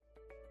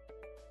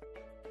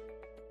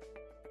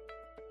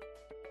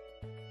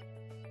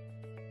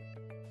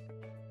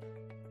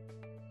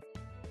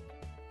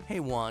Hey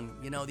Juan,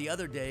 the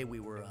other day we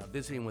were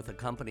visiting with a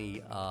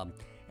company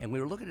and we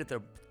were looking at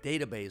their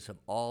database of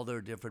all their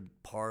different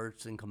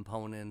parts and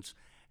components,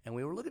 and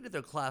we were looking at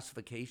their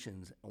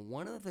classifications. And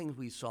one of the things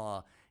we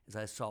saw is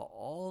I saw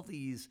all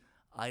these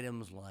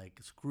items like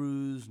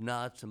screws,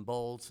 nuts, and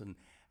bolts, and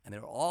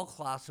they're all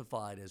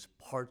classified as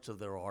parts of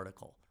their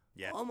article.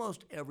 Yeah.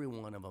 Almost every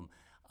one of them.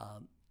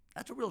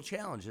 That's a real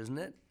challenge, isn't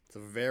it? It's a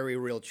very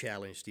real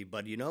challenge, Steve.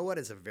 But you know what?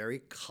 It's a very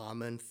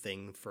common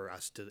thing for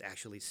us to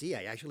actually see.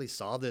 I actually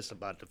saw this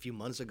about a few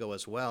months ago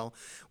as well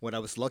when I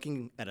was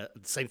looking at the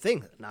same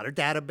thing, another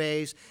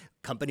database.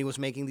 Company was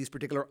making these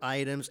particular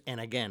items.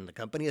 And again, the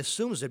company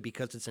assumes that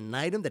because it's an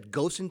item that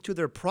goes into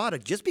their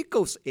product, just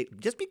because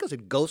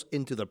it goes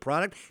into the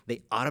product,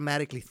 they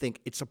automatically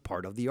think it's a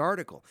part of the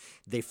article.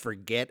 They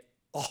forget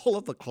all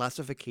of the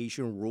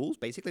classification rules.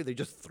 Basically, they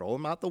just throw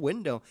them out the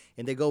window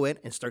and they go in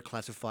and start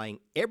classifying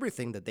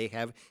everything that they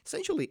have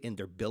essentially in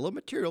their bill of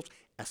materials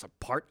as a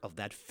part of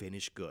that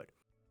finished good.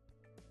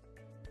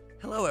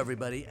 Hello,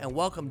 everybody, and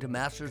welcome to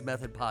Master's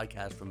Method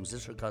Podcast from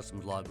Zisser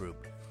Customs Law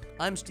Group.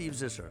 I'm Steve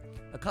Zisser,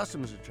 a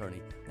customs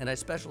attorney, and I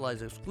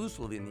specialize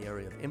exclusively in the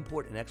area of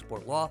import and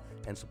export law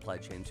and supply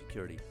chain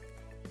security.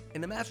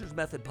 In the Master's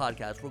Method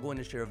Podcast, we're going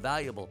to share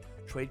valuable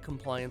trade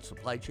compliance,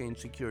 supply chain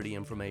security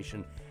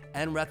information,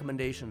 and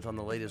recommendations on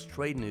the latest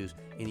trade news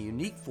in a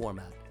unique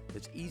format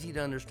that's easy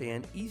to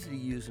understand, easy to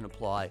use and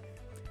apply.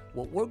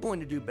 What we're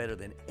going to do better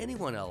than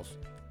anyone else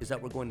is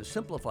that we're going to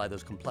simplify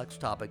those complex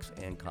topics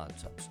and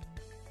concepts.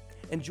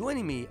 And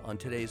joining me on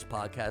today's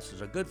podcast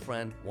is our good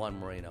friend, Juan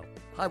Moreno.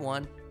 Hi,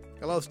 Juan.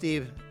 Hello,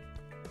 Steve.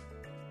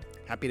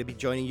 Happy to be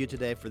joining you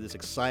today for this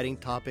exciting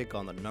topic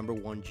on the number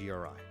one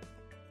GRI.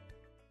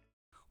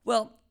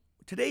 Well,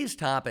 today's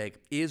topic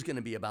is going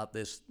to be about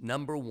this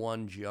number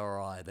one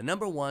GRI, the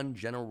number one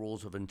general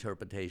rules of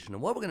interpretation.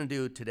 And what we're going to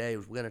do today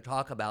is we're going to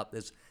talk about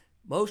this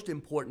most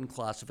important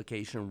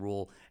classification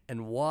rule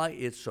and why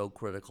it's so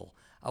critical.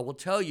 I will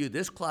tell you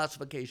this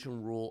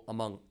classification rule,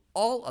 among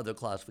all other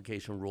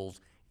classification rules,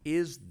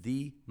 is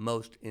the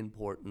most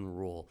important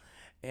rule.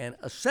 And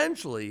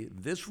essentially,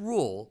 this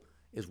rule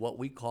is what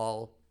we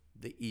call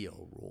the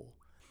EO rule.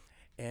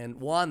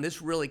 And Juan,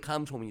 this really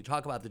comes when you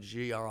talk about the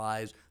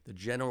GRIs, the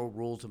general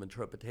rules of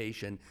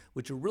interpretation,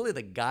 which are really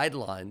the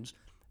guidelines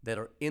that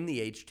are in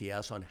the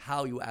HTS on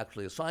how you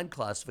actually assign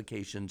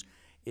classifications.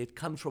 It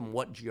comes from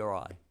what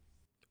GRI?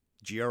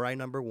 GRI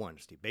number one,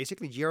 Steve.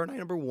 Basically, GRI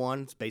number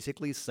one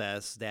basically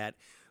says that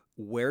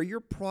where your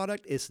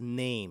product is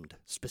named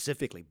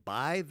specifically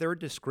by their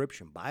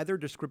description, by their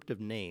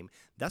descriptive name,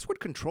 that's what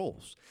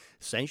controls.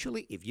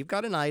 Essentially, if you've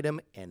got an item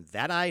and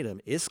that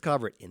item is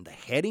covered in the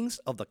headings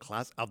of the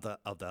class of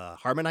the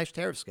harmonized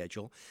tariff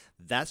schedule,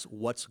 that's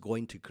what's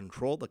going to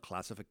control the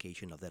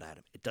classification of that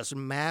item. It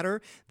doesn't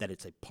matter that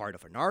it's a part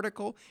of an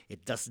article.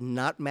 It does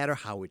not matter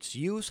how it's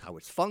used, how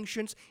it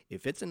functions.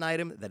 If it's an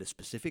item that is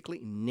specifically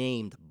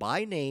named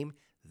by name,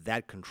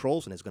 that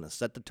controls and is going to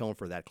set the tone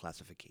for that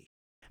classification.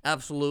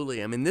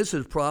 Absolutely. I mean, this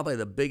is probably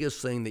the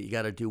biggest thing that you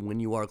got to do when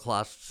you are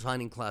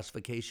signing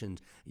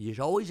classifications. You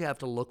always have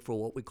to look for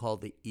what we call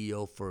the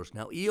EO first.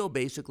 Now, EO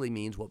basically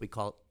means what we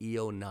call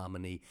EO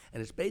nominee,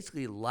 and it's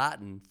basically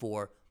Latin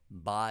for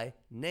by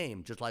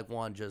name. Just like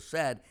Juan just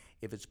said,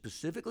 if it's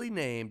specifically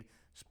named,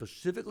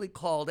 specifically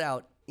called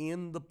out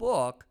in the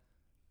book,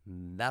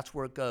 that's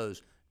where it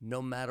goes, no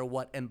matter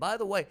what. And by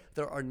the way,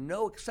 there are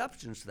no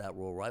exceptions to that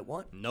rule, right,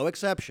 Juan? No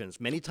exceptions.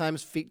 Many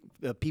times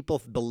people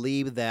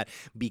believe that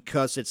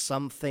because it's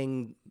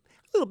something a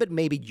little bit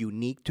maybe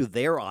unique to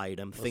their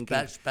item,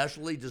 thinking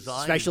specially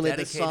designed,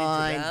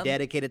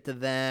 dedicated to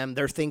them.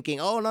 They're thinking,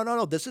 oh,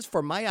 no, this is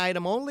for my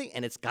item only,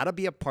 and it's got to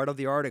be a part of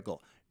the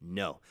article.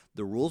 No.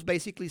 The rules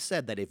basically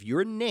said that if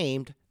you're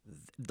named,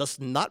 does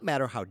not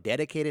matter how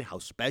dedicated, how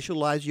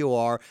specialized you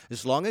are,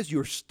 as long as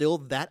you're still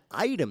that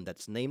item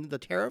that's named in the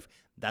tariff,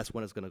 that's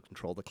when it's going to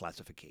control the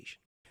classification.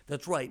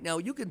 That's right. Now,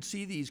 you can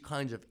see these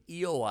kinds of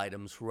EO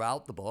items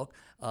throughout the book.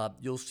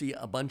 You'll see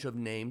a bunch of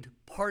named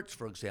parts,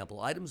 for example,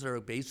 items that are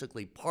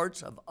basically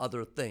parts of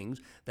other things.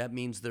 That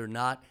means they're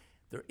not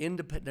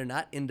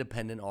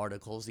independent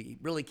articles. They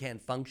really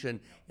can't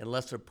function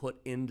unless they're put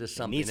into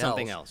something else. Need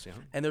something else, yeah.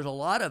 And there's a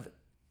lot of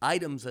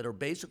items that are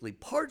basically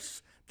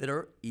parts that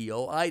are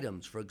EO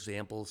items. For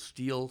example,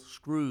 steel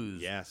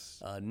screws,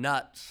 yes,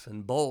 nuts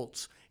and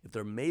bolts. If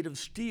they're made of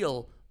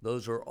steel,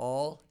 those are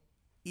all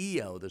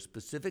EO. They're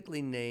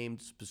specifically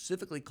named,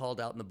 specifically called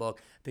out in the book.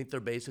 I think they're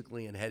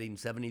basically in heading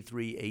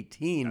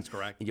 7318. That's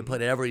correct. And you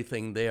put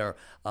everything there.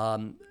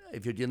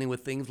 If you're dealing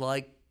with things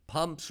like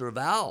pumps or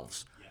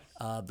valves,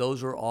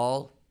 those are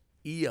all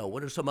EO.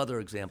 What are some other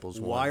examples?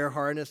 Wire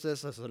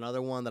harnesses is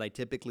another one that I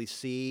typically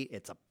see.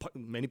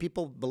 Many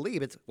people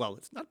believe it's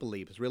not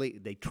believe. It's really,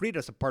 they treat it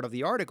as a part of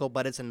the article,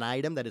 but it's an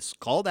item that is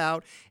called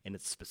out and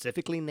it's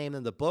specifically named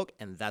in the book,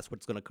 and that's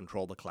what's going to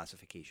control the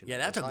classification. Yeah,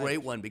 that's a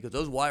great one because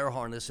those wire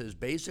harnesses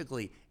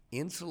basically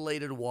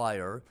insulated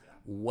wire,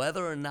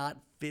 whether or not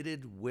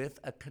fitted with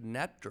a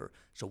connector.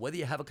 So whether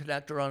you have a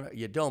connector on it or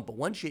you don't, but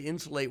once you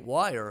insulate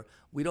wire,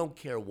 we don't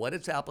care what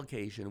its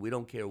application, we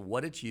don't care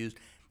what it's used.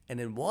 And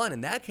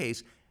in that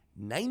case,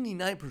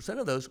 99%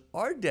 of those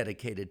are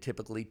dedicated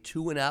typically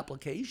to an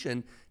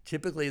application.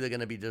 Typically, they're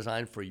going to be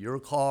designed for your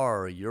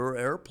car or your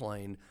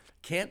airplane,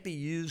 can't be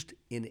used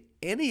in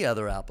any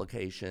other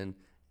application,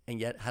 and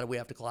yet how do we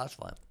have to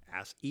classify them?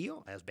 As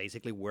EO, as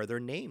basically where they're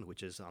named,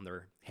 which is on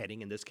their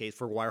heading in this case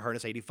for wire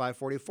harness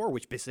 8544,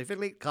 which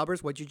specifically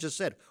covers what you just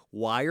said,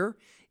 wire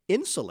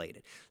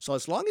insulated. So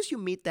as long as you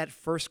meet that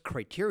first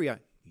criteria,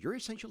 you're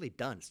essentially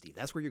done, Steve.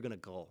 That's where you're going to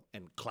go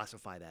and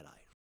classify that item.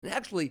 And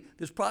actually,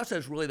 this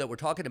process really that we're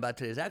talking about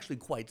today is actually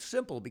quite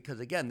simple because,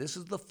 again, this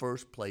is the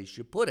first place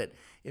you put it.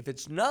 If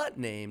it's not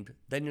named,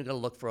 then you're going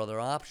to look for other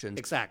options.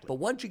 Exactly. But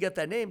once you get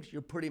that named,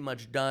 you're pretty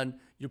much done.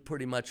 You're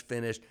pretty much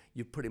finished.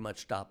 You've pretty much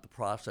stopped the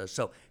process.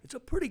 So it's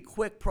a pretty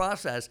quick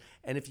process.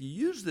 And if you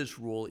use this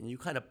rule and you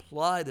kind of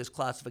apply this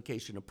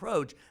classification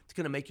approach, it's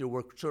going to make your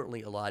work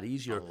certainly a lot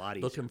easier. A lot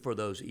easier. Looking for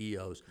those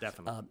EOs.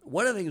 Definitely.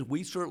 One of the things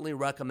we certainly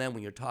recommend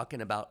when you're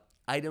talking about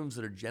items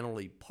that are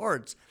generally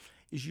parts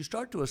is you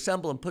start to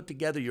assemble and put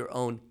together your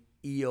own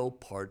EO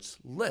parts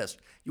list.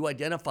 You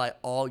identify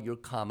all your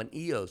common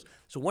EOs.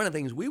 So one of the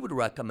things we would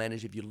recommend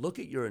is if you look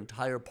at your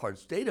entire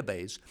parts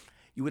database,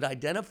 you would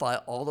identify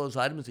all those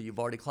items that you've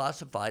already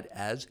classified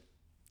as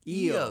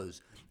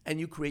EOs. And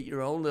you create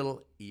your own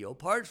little EO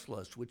parts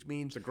list, which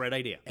means It's a great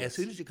idea. as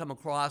soon as you come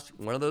across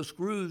one of those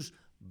screws,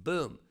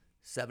 boom,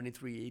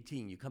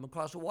 7318. You come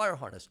across a wire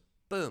harness,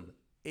 boom,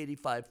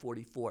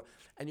 8544.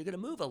 And you're going to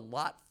move a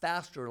lot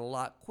faster and a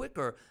lot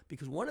quicker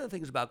because one of the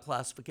things about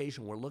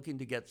classification, we're looking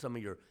to get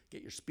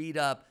get your speed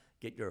up,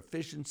 get your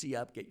efficiency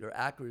up, get your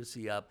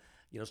accuracy up.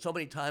 You know, so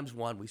many times,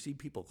 Juan, we see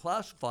people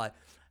classify,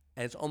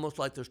 and it's almost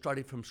like they're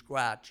starting from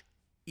scratch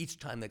each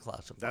time they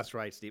classify. That's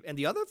right, Steve. And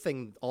the other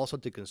thing also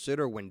to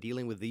consider when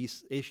dealing with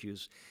these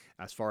issues,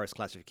 as far as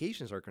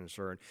classifications are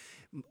concerned,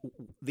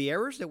 the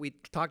errors that we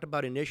talked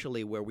about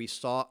initially, where we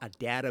saw a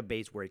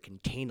database where it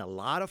contained a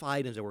lot of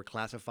items that were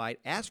classified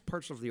as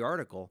parts of the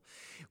article,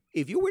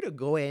 if you were to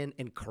go in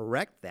and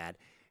correct that,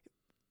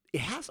 it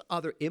has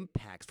other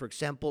impacts. For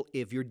example,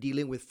 if you're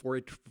dealing with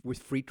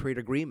free trade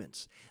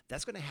agreements,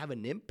 that's going to have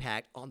an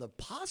impact on the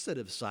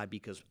positive side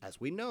because, as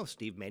we know,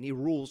 Steve, many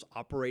rules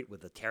operate with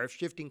the tariff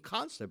shifting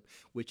concept,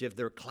 which if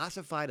they're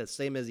classified as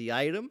same as the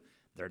item,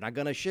 they're not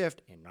going to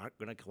shift and not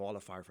going to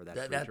qualify for that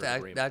free trade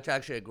agreement. That's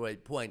actually a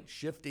great point.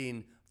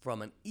 Shifting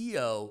from an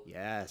EO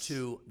Yes.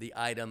 to the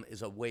item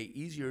is a way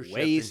easier shift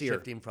Way than easier.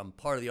 shifting from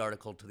part of the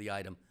article to the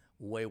item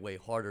way, way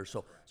harder.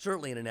 So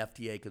certainly an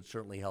FTA could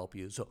certainly help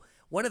you. So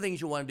one of the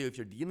things you want to do if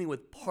you're dealing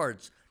with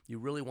parts, you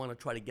really want to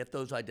try to get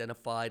those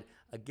identified.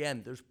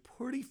 Again, there's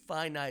pretty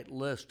finite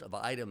list of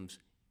items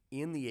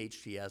in the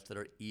HTS that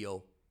are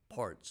EO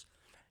parts.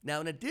 Now,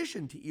 in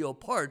addition to EO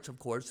parts, of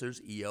course,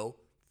 there's EO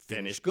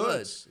finished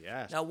goods.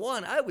 Yes. Now,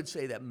 one, I would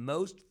say that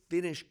most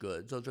finished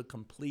goods, those are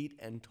complete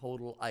and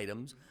total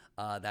items.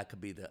 That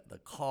could be the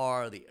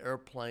car, the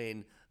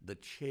airplane, the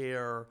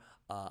chair,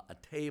 a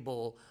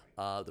table,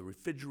 the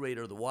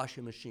refrigerator, the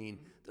washing machine.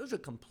 Those are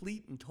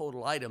complete and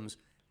total items.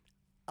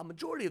 A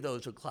majority of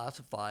those are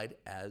classified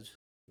as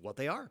What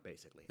they are,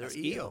 basically. they're As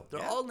EO.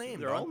 They're all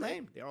named. They're all aren't they?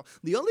 named.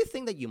 The only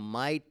thing that you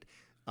might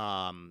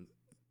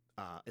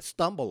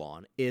stumble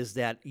on is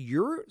that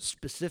your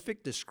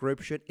specific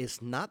description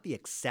is not the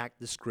exact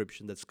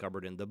description that's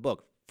covered in the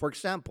book. For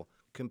example,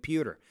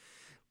 computer.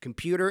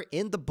 Computer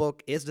in the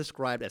book is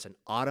described as an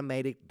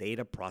automatic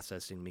data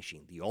processing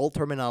machine, the old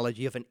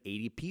terminology of an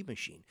ADP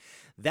machine.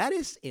 That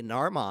is, in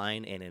our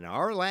mind and in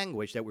our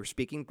language that we're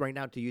speaking right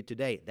now to you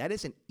today, that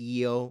is an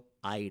EO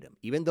item.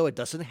 Even though it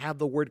doesn't have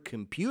the word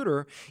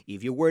computer,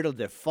 if you were to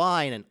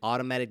define an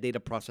automatic data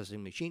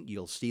processing machine,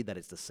 you'll see that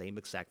it's the same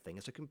exact thing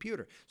as a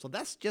computer. So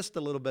that's just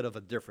a little bit of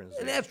a difference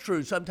And there. that's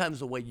true. Sometimes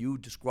the way you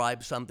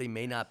describe something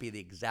may not be the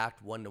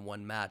exact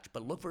one-to-one match,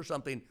 but look for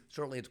something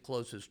certainly it's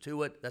closest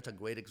to it. That's a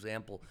great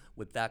example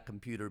with that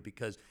computer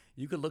because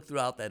you could look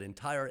throughout that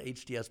entire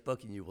HTS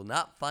book and you will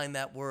not find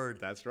that word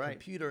That's right.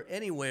 computer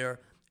anywhere,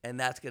 and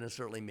that's going to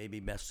certainly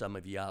maybe mess some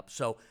of you up.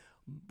 So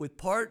with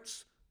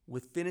parts,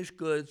 with finished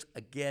goods,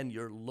 again,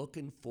 you're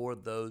looking for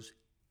those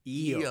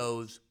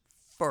EOs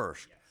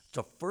first.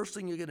 So first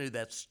thing you're going to do,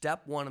 that's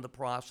step one of the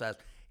process.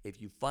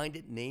 If you find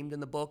it named in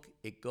the book,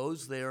 it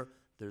goes there.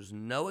 There's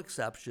no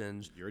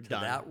exceptions You're to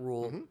done. that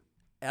rule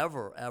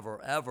ever,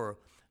 ever, ever.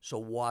 So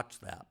watch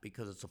that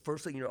because it's the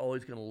first thing you're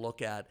always going to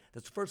look at.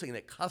 That's the first thing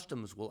that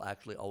customs will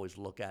actually always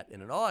look at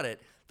in an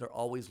audit. They're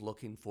always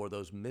looking for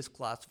those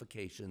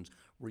misclassifications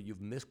where you've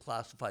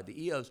misclassified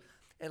the EOs.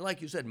 And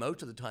like you said,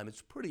 most of the time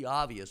it's pretty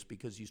obvious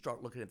because you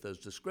start looking at those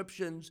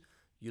descriptions,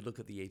 you look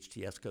at the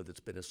HTS code that's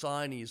been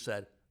assigned, and you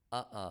said,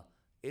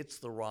 it's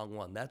the wrong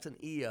one. That's an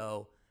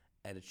EO,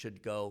 and it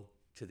should go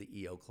to the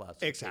EO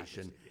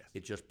classification. Exactly, yes.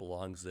 It just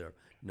belongs there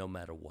no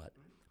matter what.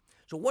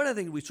 So one of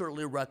the things we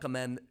certainly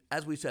recommend,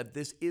 as we said,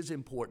 this is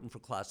important for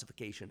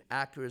classification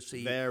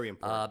accuracy. Very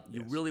important,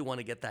 You yes. really want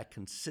to get that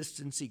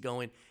consistency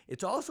going.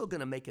 It's also going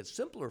to make it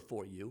simpler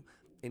for you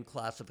in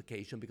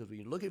classification because when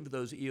you're looking for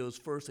those EOs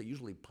first, they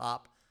usually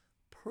pop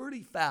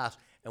pretty fast.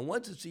 And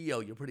once it's EO,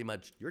 you're pretty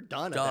much You're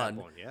done at that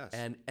point, yes.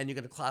 And you're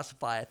going to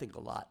classify, I think,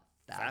 a lot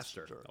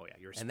faster. Oh,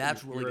 yeah. And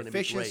that's really your going to be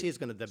great. efficiency is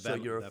going to So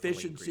your definitely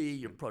efficiency,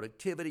 increase. your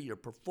productivity, your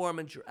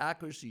performance, your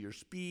accuracy, your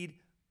speed,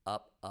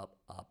 up,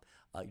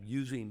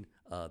 using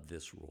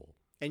this rule.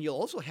 And you'll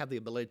also have the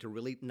ability to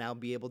really now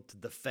be able to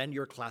defend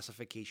your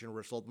classification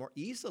result more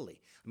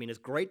easily. I mean, it's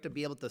great to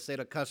be able to say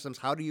to customs,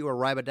 how do you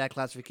arrive at that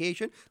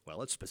classification?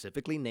 Well, it's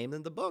specifically named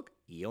in the book,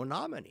 EO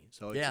nominee.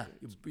 So Yeah,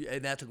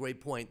 and that's a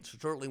great point. So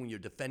certainly when you're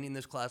defending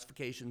this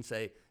classification,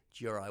 say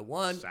GRI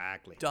 1,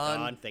 Exactly.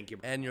 done, Thank you.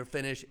 and you're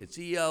finished. It's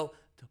EO,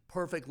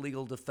 perfect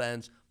legal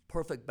defense,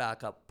 perfect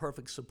backup,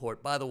 perfect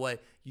support. By the way,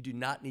 you do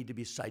not need to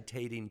be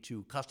citating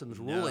to customs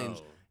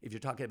rulings if you're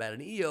talking about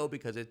an EO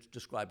because it's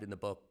described in the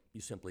book. You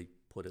simply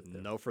put it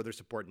there. No further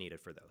support needed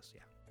for those,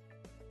 yeah.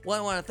 Well,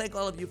 I want to thank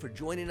all of you for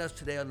joining us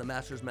today on the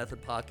Masters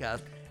Method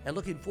podcast and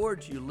looking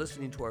forward to you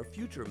listening to our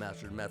future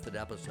Masters Method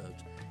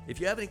episodes. If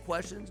you have any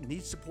questions,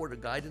 need support or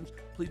guidance,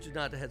 please do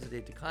not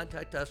hesitate to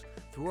contact us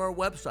through our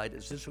website at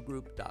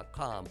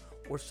cistrugroup.com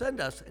or send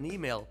us an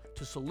email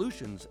to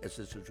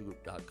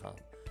solutions@cistrugroup.com.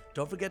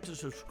 Don't forget to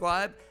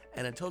subscribe,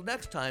 and until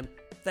next time,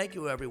 thank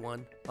you,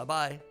 everyone.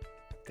 Bye-bye.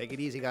 Take it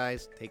easy,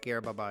 guys. Take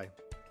care. Bye-bye.